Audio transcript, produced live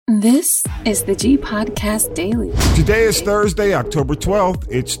This is the G Podcast Daily. Today is Thursday, October 12th.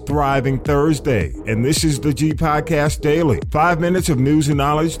 It's Thriving Thursday, and this is the G Podcast Daily. 5 minutes of news and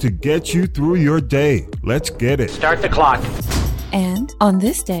knowledge to get you through your day. Let's get it. Start the clock. And on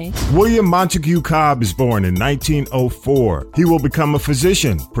this day, William Montague Cobb is born in 1904. He will become a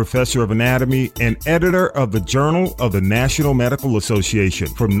physician, professor of anatomy, and editor of the Journal of the National Medical Association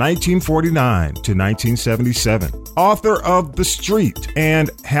from 1949 to 1977. Author of The Street and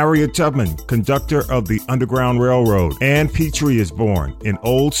Harriet Tubman, conductor of the Underground Railroad. Ann Petrie is born in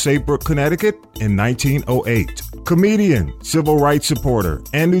Old Saybrook, Connecticut in 1908. Comedian, civil rights supporter,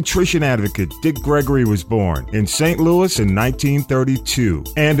 and nutrition advocate Dick Gregory was born in St. Louis in 1932.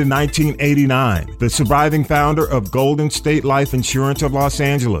 And in 1989, the surviving founder of Golden State Life Insurance of Los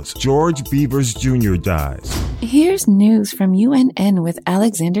Angeles, George Beavers Jr. dies. Here's news from UNN with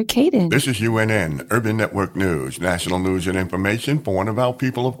Alexander Caden. This is UNN, Urban Network News, national news and information for one of our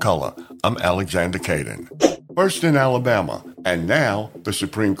people of color. I'm Alexander Caden. First in Alabama, and now the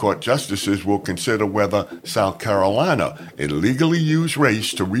Supreme Court justices will consider whether South Carolina illegally used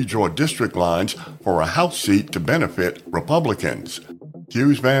race to redraw district lines for a House seat to benefit Republicans.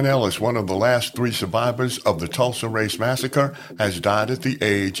 Hughes Van Ellis, one of the last three survivors of the Tulsa Race Massacre, has died at the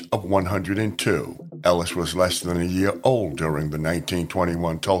age of 102. Ellis was less than a year old during the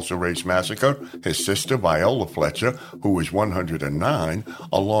 1921 Tulsa Race Massacre. His sister, Viola Fletcher, who was 109,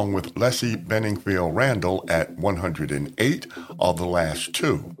 along with Leslie Benningfield Randall at 108, are the last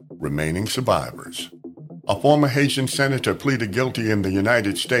two remaining survivors. A former Haitian senator pleaded guilty in the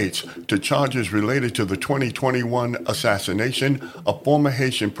United States to charges related to the 2021 assassination of former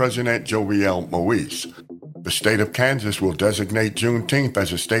Haitian President Jovenel Moïse. The state of Kansas will designate Juneteenth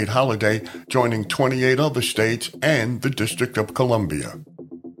as a state holiday, joining 28 other states and the District of Columbia.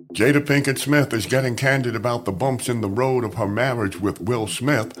 Jada Pinkett Smith is getting candid about the bumps in the road of her marriage with Will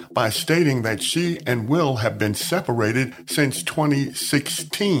Smith by stating that she and Will have been separated since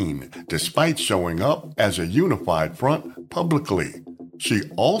 2016, despite showing up as a unified front publicly. She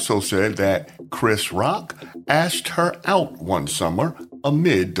also said that Chris Rock asked her out one summer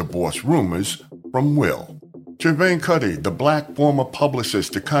amid divorce rumors from Will. Trevane Cuddy, the black former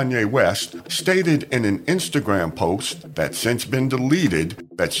publicist to Kanye West, stated in an Instagram post that's since been deleted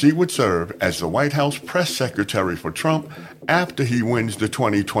that she would serve as the White House press secretary for Trump after he wins the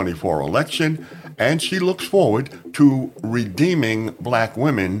 2024 election, and she looks forward to redeeming black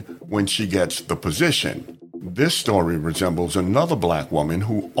women when she gets the position. This story resembles another black woman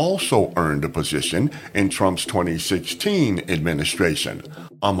who also earned a position in Trump's 2016 administration,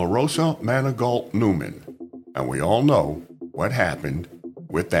 Omarosa Manigault Newman. And we all know what happened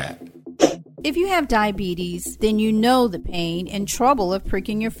with that. If you have diabetes, then you know the pain and trouble of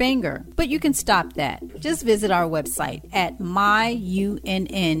pricking your finger. But you can stop that. Just visit our website at myunn.net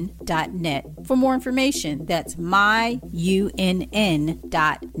for more information. That's myunn.net.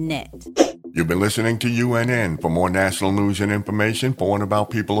 You've been listening to UNN. For more national news and information for one of our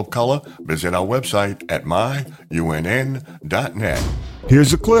people of color, visit our website at myunn.net.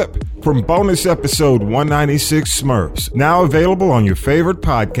 Here's a clip from bonus episode 196 Smurfs, now available on your favorite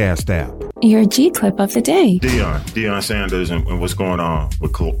podcast app. Your G clip of the day. Deion Sanders and what's going on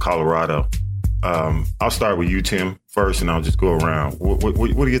with Colorado. I'll start with you, Tim, first, and I'll just go around. What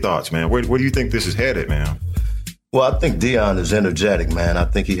are your thoughts, man? Where do you think this is headed, man? Well, I think Deion is energetic, man. I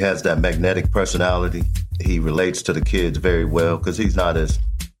think he has that magnetic personality. He relates to the kids very well because he's not as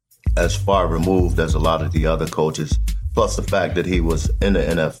far removed as a lot of the other coaches. Plus the fact that he was in the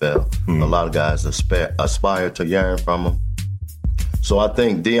NFL. A lot of guys aspire to yearn from him. So I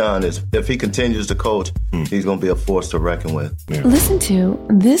think Deion if he continues to coach, he's going to be a force to reckon with. Yeah. Listen to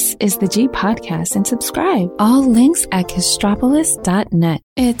This is the G Podcast and subscribe. All links at Castropolis.net.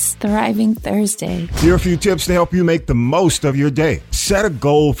 It's Thriving Thursday. Here are a few tips to help you make the most of your day. Set a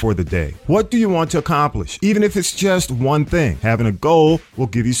goal for the day. What do you want to accomplish? Even if it's just one thing, having a goal will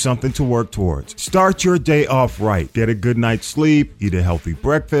give you something to work towards. Start your day off right. Get a good night's sleep, eat a healthy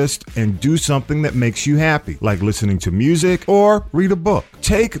breakfast, and do something that makes you happy, like listening to music or read a book.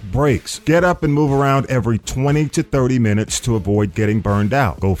 Take breaks. Get up and move around every 20 to 30 minutes to avoid getting burned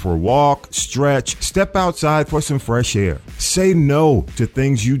out. Go for a walk, stretch, step outside for some fresh air. Say no to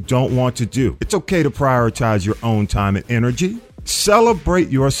things you don't want to do. It's okay to prioritize your own time and energy. Celebrate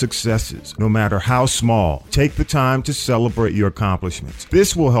your successes, no matter how small. Take the time to celebrate your accomplishments.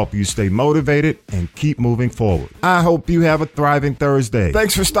 This will help you stay motivated and keep moving forward. I hope you have a thriving Thursday.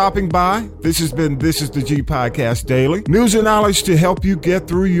 Thanks for stopping by. This has been This Is the G Podcast Daily. News and knowledge to help you get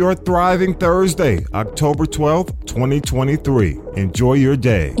through your thriving Thursday, October 12th, 2023. Enjoy your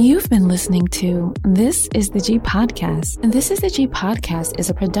day. You've been listening to This Is the G Podcast. This Is the G Podcast is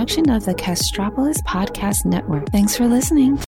a production of the Castropolis Podcast Network. Thanks for listening.